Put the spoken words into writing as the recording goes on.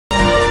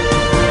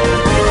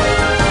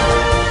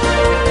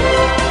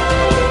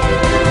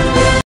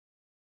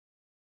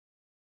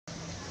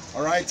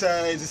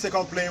tonight is the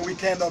second playing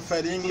weekend of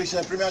the English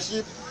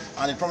Premiership,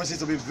 and it promises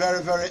to be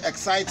very, very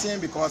exciting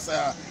because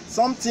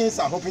some teams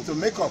are hoping to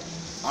make up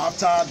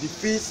after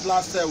defeats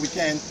last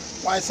weekend,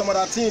 while some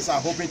other teams are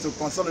hoping to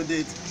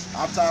consolidate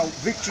after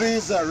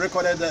victories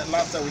recorded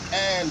last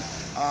weekend.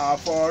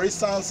 For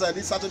instance,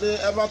 this Saturday,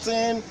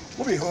 Everton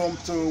will be home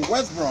to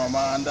West Brom,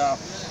 and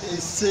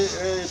it's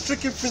a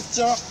tricky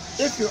fixture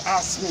if you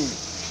ask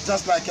me.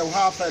 Just like we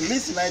have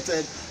Leeds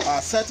United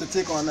set to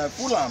take on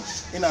Fulham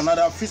in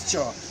another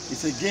fixture.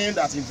 It's a game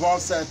that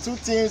involves two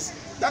teams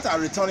that are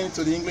returning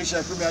to the English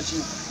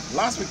Premiership.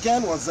 Last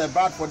weekend was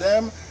bad for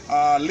them.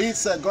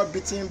 Leeds got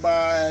beaten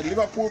by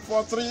Liverpool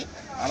 4-3,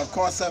 and of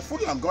course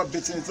Fulham got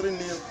beaten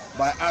 3-0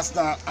 by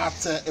Arsenal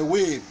at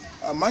away.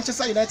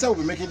 Manchester United will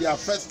be making their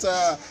first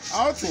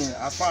outing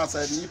as far as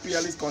the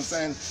EPL is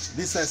concerned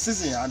this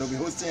season, and they'll be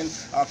hosting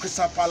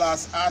Crystal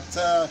Palace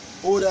at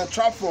Old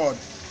Trafford.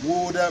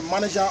 Would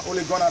manager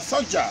Ole Gunnar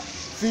Solskjaer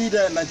feed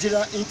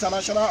Nigeria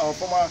international or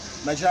former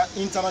Nigeria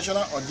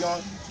international Odion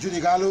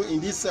Judigalo in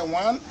this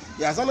one?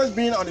 He has always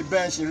been on the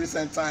bench in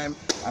recent time,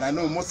 and I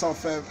know most of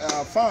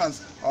fans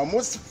of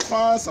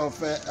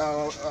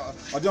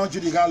Odion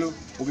Judigalo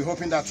will be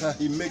hoping that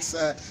he makes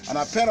an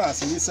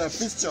appearance in this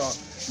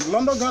fixture. The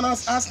London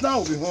Gunners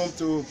Arsenal will be home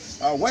to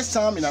West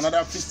Ham in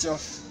another fixture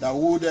that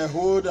would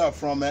hold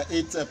from 8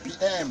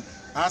 p.m.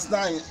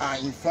 Arsenal are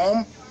in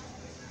form.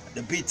 They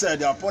beat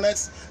their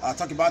opponents.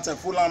 Talking about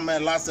Fulham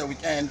last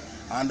weekend,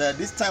 and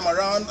this time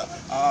around,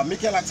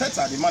 Mikel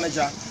Arteta, the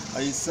manager,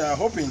 is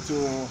hoping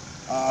to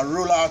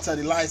roll out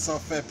the likes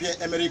of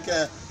Pierre-Emerick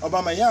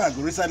Aubameyang,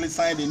 who recently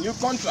signed a new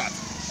contract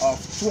of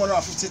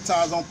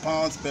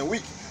 £250,000 per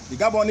week. The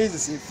Gabonese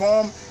is in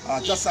form,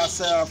 just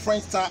as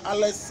French star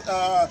Alex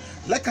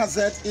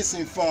Lacazette is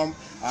in form,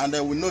 and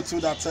we know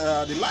too that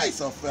the likes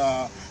of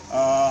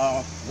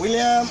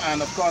William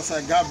and of course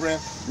Gabriel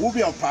will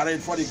be on parade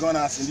for the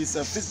Gunners in this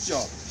fixture.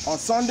 On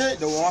Sunday,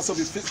 there will also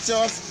be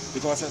fixtures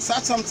because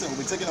Southampton will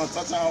be taking on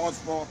Tottenham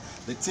Hotspur,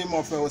 the team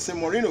of Jose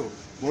Mourinho.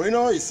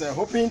 Mourinho is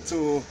hoping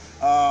to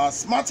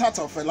smart out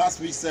of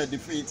last week's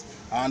defeat,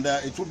 and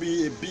it will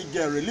be a big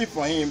relief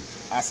for him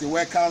as he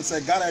welcomes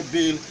Gareth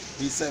Bale,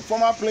 his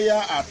former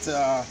player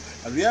at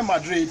Real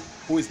Madrid,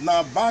 who is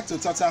now back to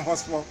Tottenham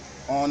Hotspur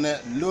on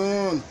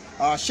loan.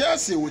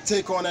 Chelsea will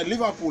take on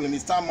Liverpool in the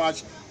start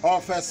match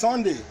of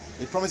Sunday.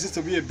 It promises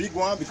to be a big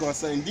one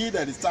because indeed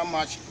the start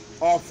match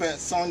of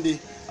Sunday,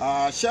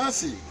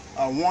 Chelsea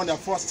won their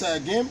first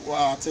game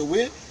at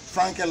away.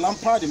 Frank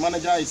Lampard, the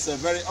manager, is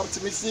very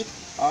optimistic.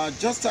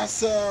 Just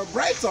as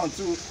Brighton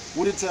too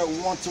wouldn't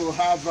want to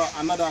have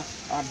another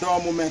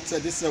dull moment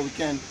this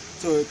weekend.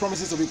 So it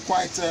promises to be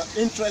quite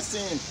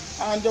interesting.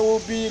 And there will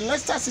be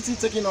Leicester City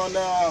taking on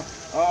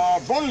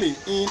Burnley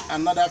in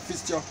another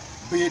fixture,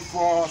 be it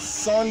for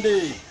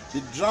Sunday.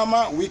 The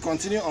drama will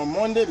continue on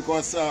Monday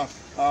because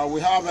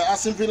we have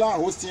Aston Villa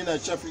hosting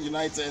Sheffield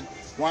United,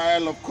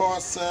 while of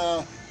course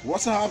we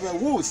also have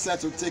Wolves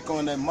set to take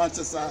on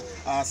Manchester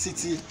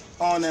City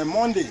on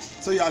Monday.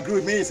 So you agree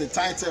with me, it's a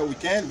tight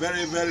weekend,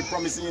 very, very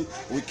promising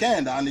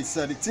weekend, and it's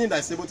the team that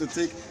is able to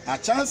take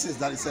chances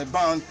that is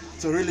bound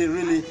to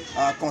really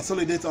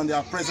consolidate on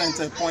their present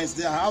points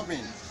they are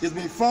having. It's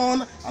been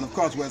fun, and of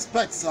course we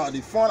expect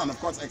the fun and of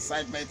course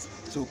excitement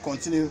to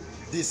continue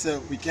this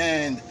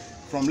weekend.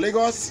 From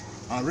Lagos,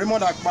 and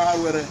Raymond Akbar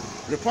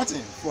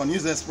reporting for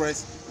News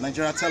Express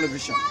Nigeria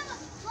Television.